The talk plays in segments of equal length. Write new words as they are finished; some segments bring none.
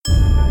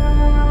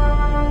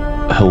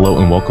Hello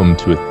and welcome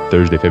to a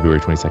Thursday, February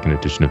 22nd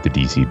edition of the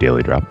DC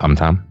Daily Drop. I'm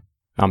Tom.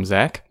 I'm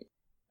Zach.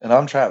 And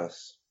I'm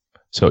Travis.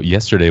 So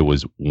yesterday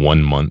was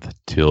 1 month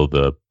till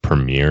the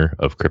premiere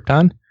of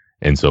Krypton.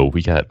 And so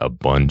we got a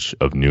bunch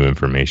of new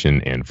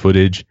information and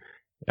footage.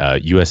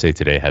 USA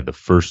Today had the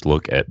first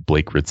look at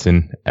Blake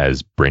Ritson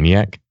as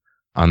Brainiac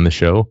on the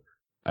show.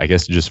 I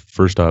guess just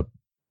first up,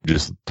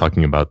 just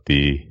talking about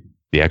the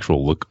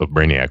actual look of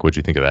Brainiac. What do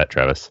you think of that,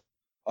 Travis?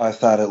 I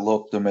thought it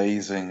looked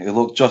amazing. It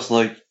looked just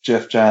like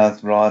Jeff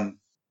Johns' run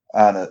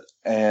on it.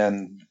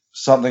 And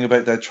something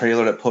about that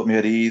trailer that put me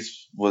at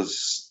ease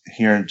was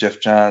hearing Jeff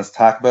Johns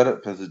talk about it,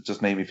 because it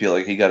just made me feel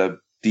like he got a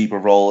deeper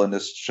role in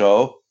this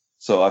show.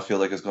 So I feel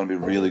like it's going to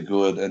be really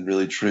good and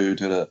really true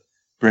to the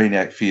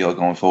Brainiac feel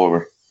going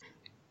forward.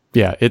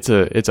 Yeah, it's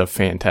a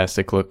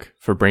fantastic look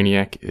for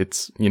Brainiac.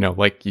 It's,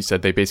 like you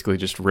said, they basically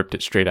just ripped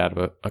it straight out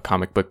of a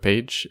comic book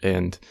page,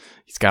 and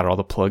he's got all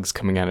the plugs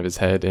coming out of his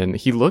head, and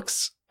he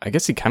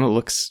kind of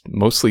looks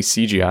mostly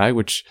CGI,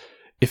 which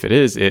if it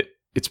is,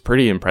 it's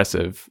pretty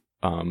impressive.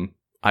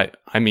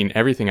 I mean,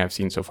 everything I've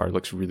seen so far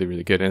looks really,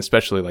 really good, and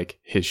especially like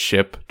his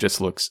ship just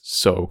looks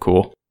so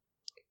cool.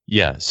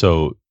 Yeah,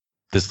 so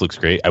this looks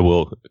great. I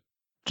will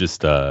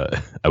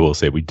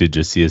say we did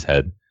just see his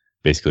head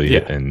basically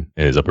and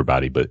his upper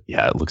body, but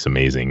yeah, it looks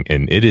amazing.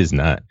 And it is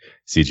not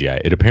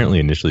CGI. It apparently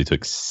initially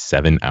took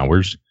 7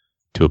 hours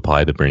to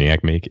apply the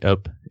Brainiac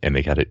makeup, and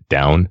they got it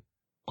down,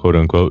 quote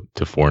unquote,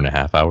 to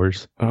 4.5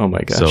 hours. Oh my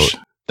gosh. So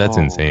that's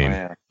insane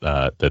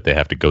that they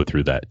have to go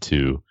through that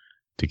to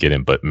get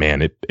him. But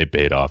man, it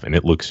paid off, and he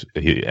looks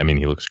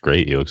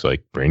great. He looks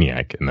like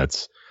Brainiac, and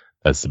that's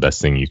the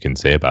best thing you can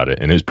say about it.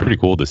 And it was pretty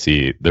cool to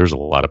see. There's a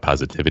lot of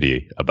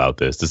positivity about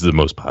this. This is the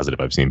most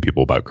positive I've seen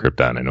people about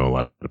Krypton. I know a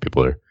lot of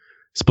people are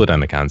split on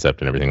the concept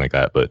and everything like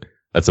that, but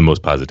that's the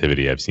most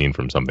positivity I've seen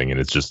from something, and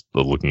it's just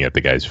looking at the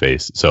guy's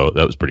face. So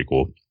that was pretty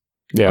cool.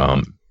 Yeah.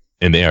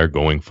 And they are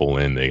going full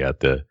in. They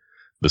got the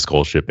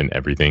skull ship and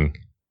everything.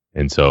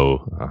 And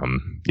so,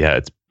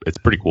 it's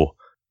pretty cool.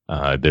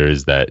 There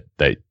is that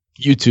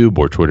YouTube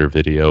or Twitter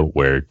video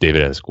where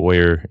David S.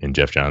 Goyer and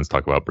Jeff Johns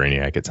talk about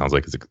Brainiac. It sounds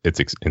like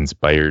it's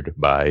inspired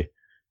by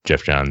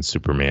Jeff Johns'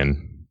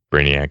 Superman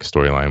Brainiac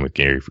storyline with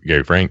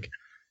Gary Frank.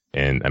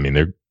 And I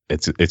mean,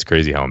 it's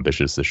crazy how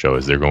ambitious the show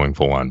is. They're going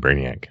full on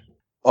Brainiac.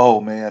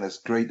 Oh man, it's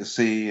great to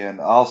see. And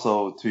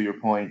also, to your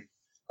point,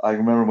 I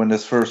remember when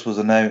this first was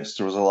announced,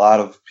 there was a lot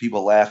of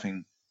people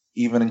laughing,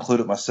 even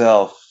included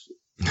myself,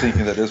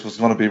 thinking that this was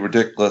going to be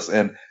ridiculous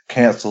and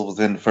canceled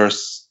within the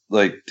first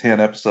 10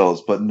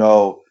 episodes. But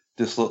no,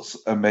 this looks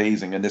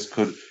amazing, and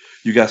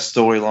you got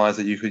storylines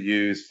that you could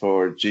use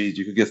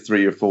you could get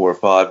 3 or 4 or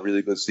 5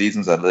 really good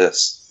seasons out of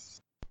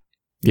this.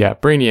 Yeah,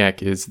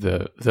 Brainiac is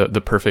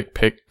the perfect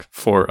pick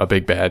for a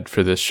big bad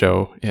for this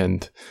show.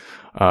 And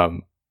I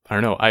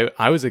don't know,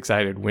 I was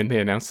excited when they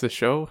announced the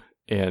show,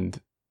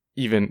 and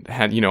even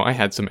had, I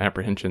had some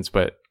apprehensions,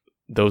 but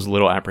those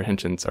little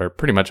apprehensions are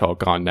pretty much all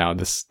gone now.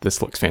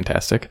 This looks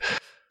fantastic.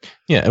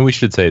 Yeah, and we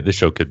should say this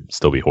show could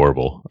still be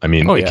horrible. I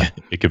mean,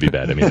 it could be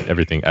bad. I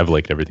mean, I've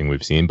liked everything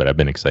we've seen, but I've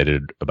been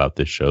excited about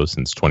this show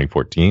since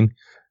 2014.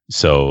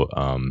 So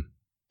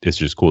it's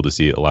just cool to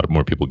see a lot of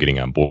more people getting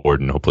on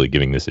board and hopefully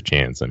giving this a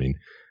chance. I mean,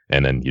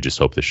 and then you just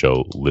hope the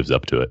show lives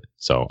up to it.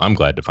 So I'm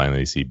glad to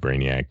finally see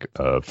Brainiac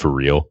for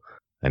real.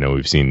 I know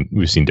we've seen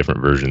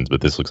different versions,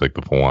 but this looks like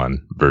the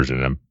full-on version,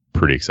 and I'm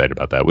pretty excited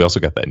about that. We also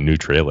got that new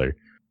trailer.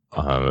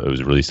 It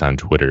was released on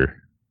Twitter,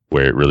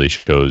 where it really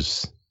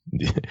shows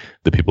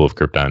the people of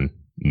Krypton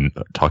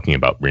talking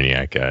about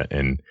Brainiac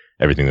and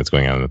everything that's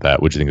going on with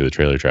that. What do you think of the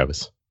trailer,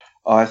 Travis?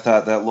 I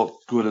thought that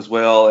looked good as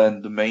well,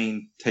 and the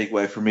main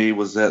takeaway for me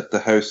was that the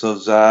House of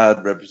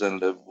Zod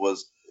representative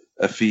was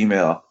a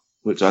female,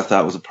 which I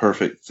thought was a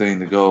perfect thing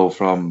to go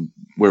from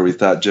where we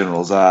thought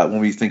General Zod.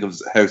 When we think of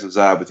House of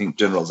Zod, we think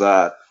General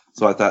Zod.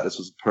 So I thought this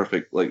was a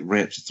perfect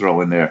wrench to throw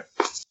in there.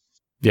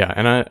 Yeah,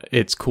 and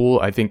it's cool.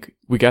 I think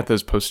we got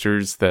those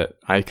posters that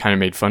I kind of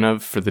made fun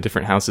of for the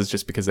different houses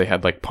just because they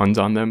had puns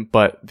on them.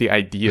 But the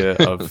idea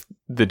of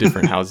the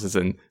different houses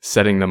and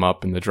setting them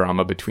up and the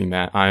drama between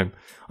that, I'm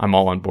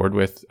all on board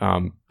with.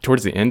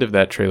 Towards the end of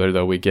that trailer,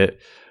 though, we get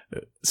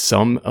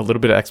a little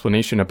bit of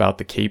explanation about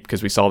the cape,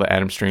 because we saw that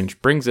Adam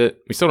Strange brings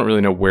it. We still don't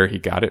really know where he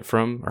got it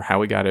from or how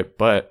he got it,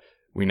 but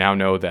we now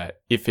know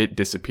that if it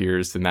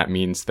disappears, then that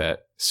means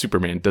that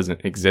Superman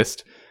doesn't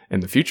exist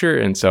in the future.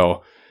 And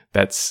so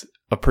that's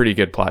a pretty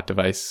good plot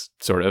device,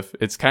 sort of.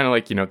 It's kind of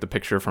like, the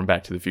picture from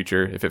Back to the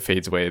Future. If it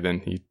fades away, then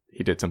he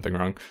did something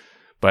wrong.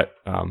 But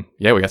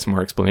we got some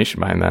more explanation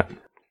behind that.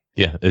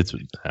 Yeah, it's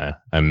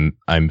I'm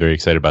very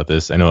excited about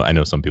this. I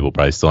know some people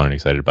probably still aren't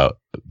excited about,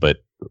 but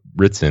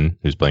Ritson,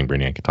 who's playing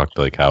Brainiac, talked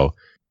to how,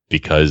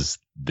 because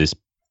this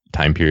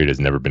time period has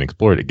never been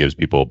explored, it gives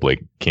people a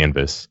blank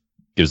canvas,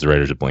 gives the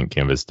writers a blank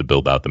canvas to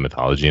build out the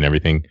mythology and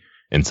everything.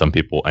 And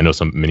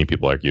many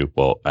people argue,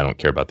 well, I don't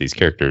care about these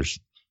characters,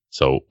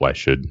 so why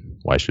should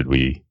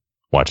we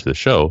watch the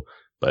show?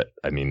 But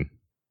I mean,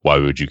 why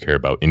would you care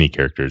about any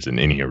characters in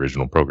any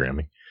original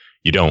programming?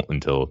 You don't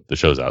until the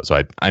show's out.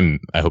 So I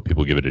hope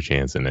people give it a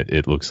chance, and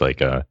it looks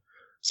like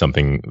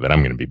something that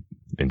I'm going to be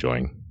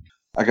enjoying.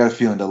 I got a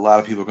feeling that a lot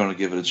of people are going to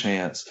give it a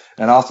chance.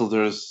 And also,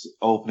 there's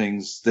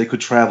openings. They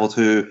could travel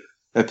to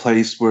a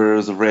place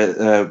where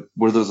there's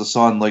where there's a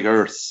sun like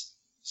Earth,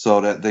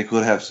 so that they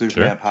could have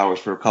Superman powers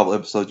for a couple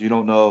episodes. You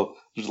don't know.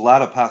 There's a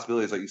lot of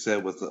possibilities, like you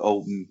said, with the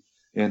open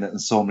in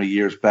so many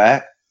years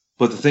back.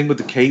 But the thing with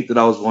the cape that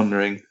I was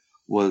wondering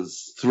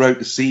was, throughout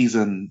the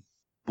season,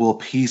 will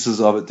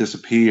pieces of it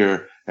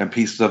disappear and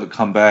pieces of it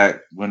come back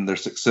when they're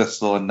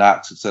successful and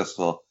not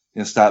successful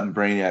in stopping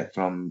Brainiac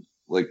from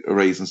like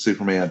erasing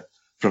Superman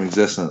from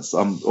existence,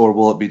 or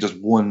will it be just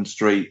one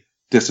straight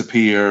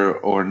disappear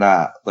or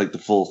not, like the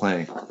full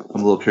thing?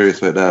 I'm a little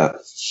curious about that.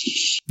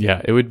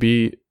 Yeah, it'd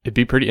be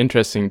pretty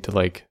interesting to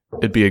like,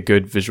 it'd be a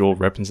good visual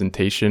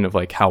representation of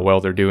like how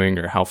well they're doing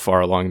or how far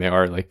along they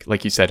are.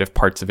 Like you said, if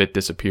parts of it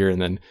disappear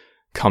and then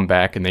come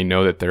back and they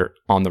know that they're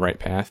on the right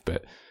path.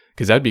 But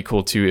because that'd be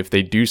cool too if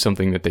they do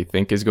something that they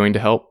think is going to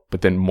help,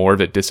 but then more of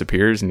it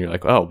disappears and you're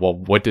like, oh well,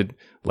 what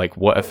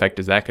effect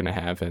is that going to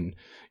have? And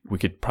we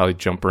could probably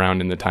jump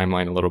around in the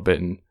timeline a little bit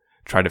and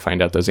try to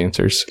find out those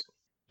answers.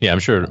 Yeah, I'm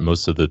sure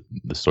most of the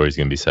story is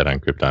going to be set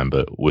on Krypton,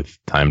 but with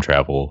time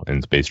travel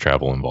and space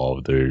travel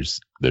involved, there's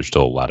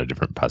still a lot of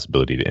different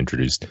possibility to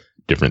introduce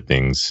different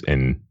things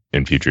in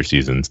future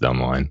seasons down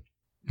the line.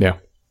 Yeah.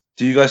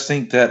 Do you guys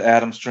think that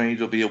Adam Strange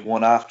will be a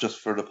one-off just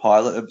for the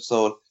pilot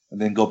episode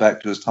and then go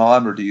back to his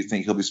time, or do you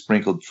think he'll be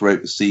sprinkled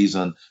throughout the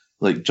season,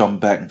 like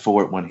jump back and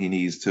forth when he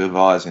needs to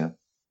advise him?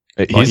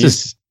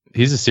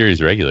 He's a series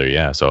regular,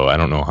 yeah. So I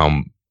don't know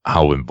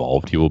how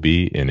involved he will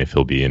be, and if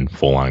he'll be in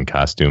full-on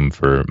costume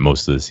for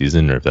most of the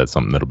season, or if that's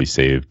something that'll be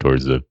saved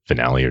towards the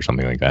finale or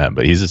something like that.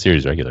 But he's a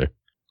series regular.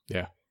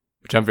 Yeah,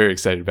 which I'm very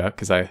excited about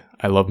because I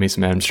love me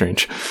some Adam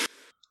Strange.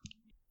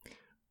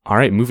 All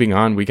right, moving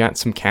on. We got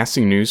some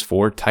casting news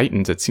for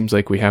Titans. It seems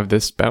like we have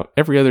this about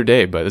every other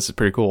day, but this is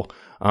pretty cool.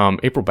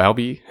 April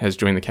Balby has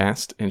joined the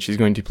cast, and she's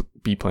going to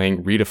be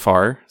playing Rita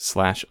Farr /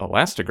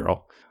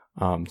 Elasti-Girl.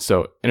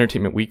 So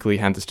Entertainment Weekly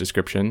had this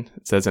description.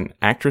 It says, an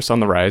actress on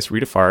the rise,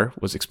 Rita Farr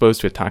was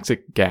exposed to a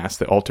toxic gas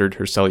that altered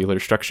her cellular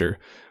structure,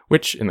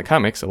 which in the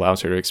comics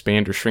allows her to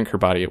expand or shrink her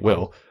body at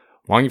will.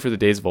 Longing for the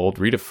days of old,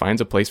 Rita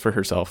finds a place for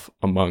herself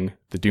among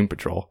the Doom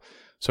Patrol.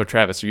 So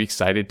Travis, are you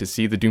excited to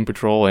see the Doom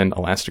Patrol and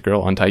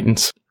Elasti-Girl on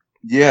Titans?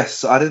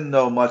 Yes, I didn't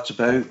know much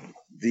about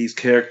these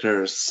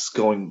characters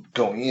going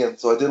in,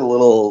 so I did a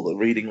little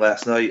reading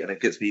last night, and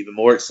it gets me even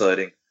more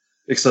excited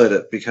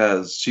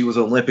because she was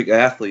an Olympic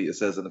athlete, it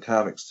says in the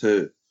comics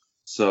too.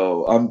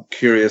 So I'm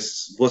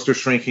curious, what's their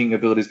shrinking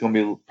abilities going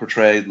to be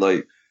portrayed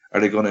like?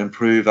 Are they going to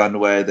improve on the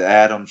way the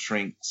Atom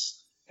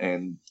shrinks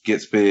and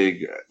gets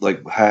big,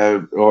 like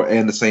how, or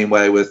in the same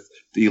way with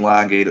the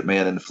elongated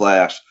man in the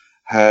Flash?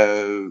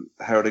 How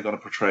are they going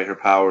to portray her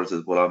powers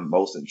is what I'm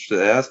most interested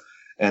as.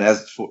 And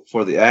as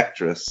for the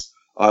actress,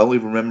 I only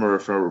remember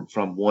her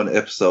from one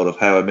episode of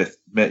How I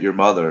Met Your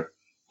Mother,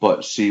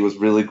 but she was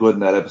really good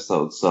in that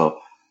episode. So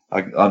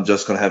I'm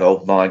just going to have an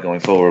open mind going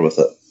forward with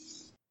it.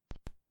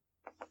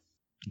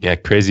 Yeah,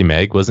 Crazy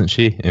Meg, wasn't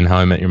she in How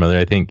I Met Your Mother?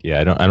 I think.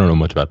 Yeah, I don't know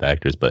much about the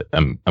actors, but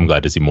I'm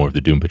glad to see more of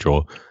the Doom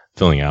Patrol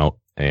filling out,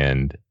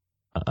 and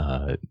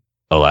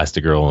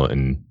Elasti-Girl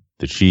and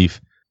the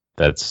Chief.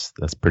 That's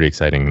pretty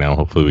exciting. Now,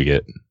 hopefully, we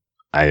get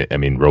I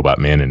mean Robot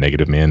Man and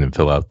Negative Man and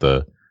fill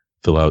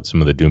out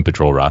some of the Doom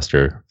Patrol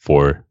roster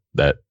for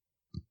that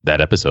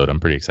episode.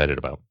 I'm pretty excited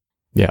about.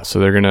 Yeah, so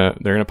they're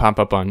gonna pop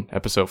up on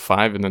episode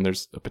 5, and then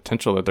there's a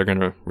potential that they're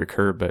gonna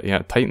recur. But yeah,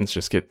 Titans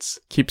just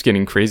keeps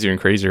getting crazier and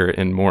crazier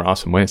in more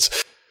awesome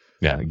ways.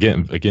 Yeah,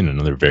 again,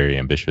 another very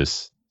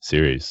ambitious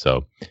series.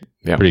 So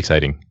yeah, pretty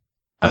exciting.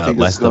 I think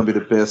this is going to be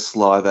the best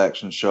live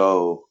action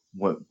show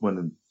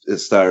when it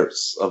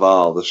starts of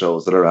all the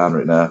shows that are on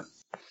right now.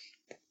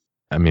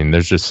 I mean,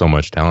 there's just so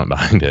much talent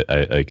behind it.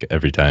 Like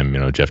every time,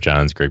 Jeff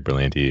Johns, Greg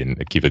Berlanti, and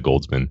Akiva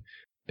Goldsman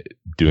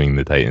doing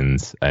the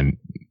Titans, and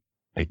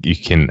you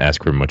can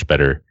ask for a much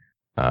better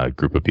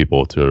group of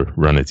people to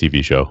run a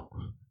TV show.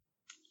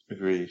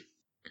 Agreed.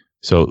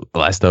 So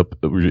last up,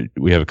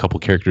 we have a couple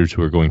characters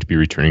who are going to be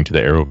returning to the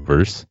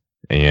Arrowverse,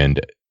 and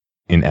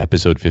in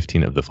episode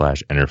 15 of The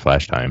Flash, Enter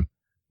Flash Time,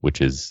 which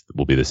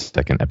will be the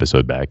second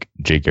episode back,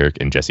 Jay Garrick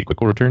and Jesse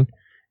Quick will return,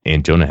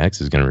 and Jonah Hex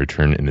is going to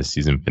return in the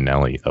season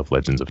finale of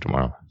Legends of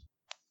Tomorrow.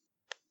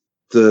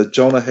 The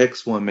Jonah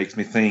Hex one makes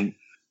me think,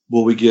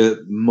 will we get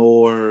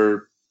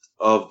more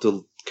of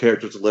the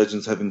characters the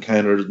Legends have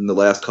encountered in the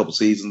last couple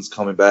seasons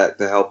coming back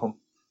to help them?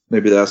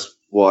 Maybe that's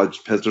why,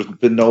 because there's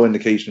been no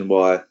indication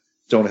why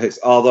Jonah Hex,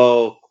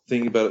 although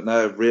thinking about it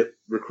now, Rip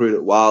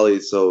recruited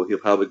Wally, so he'll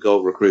probably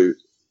go recruit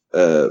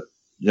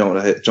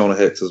Jonah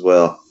Hex as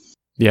well.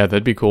 Yeah,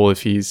 that'd be cool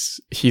if he's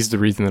the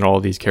reason that all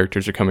of these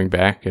characters are coming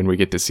back, and we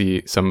get to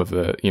see some of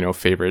the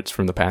favorites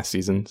from the past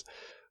seasons.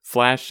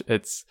 Flash,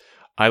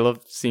 I love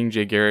seeing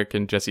Jay Garrick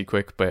and Jesse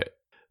Quick, but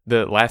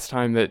the last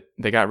time that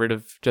they got rid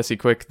of Jesse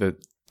Quick, the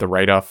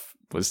write-off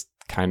was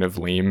kind of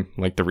lame,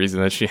 like the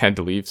reason that she had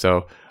to leave.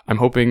 So I'm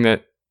hoping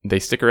that they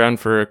stick around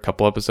for a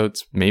couple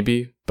episodes,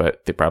 maybe,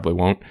 but they probably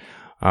won't.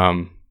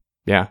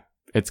 Yeah,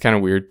 it's kind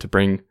of weird to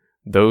bring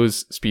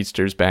those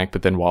speedsters back,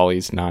 but then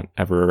Wally's not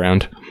ever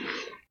around.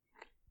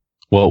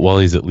 Well,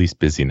 Wally's at least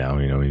busy now.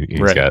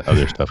 He's got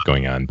other stuff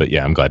going on. But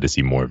yeah, I'm glad to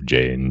see more of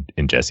Jay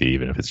and Jesse,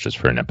 even if it's just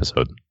for an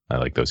episode. I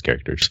like those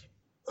characters.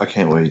 I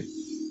can't wait.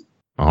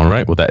 All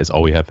right. Well, that is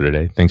all we have for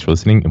today. Thanks for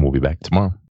listening, and we'll be back tomorrow.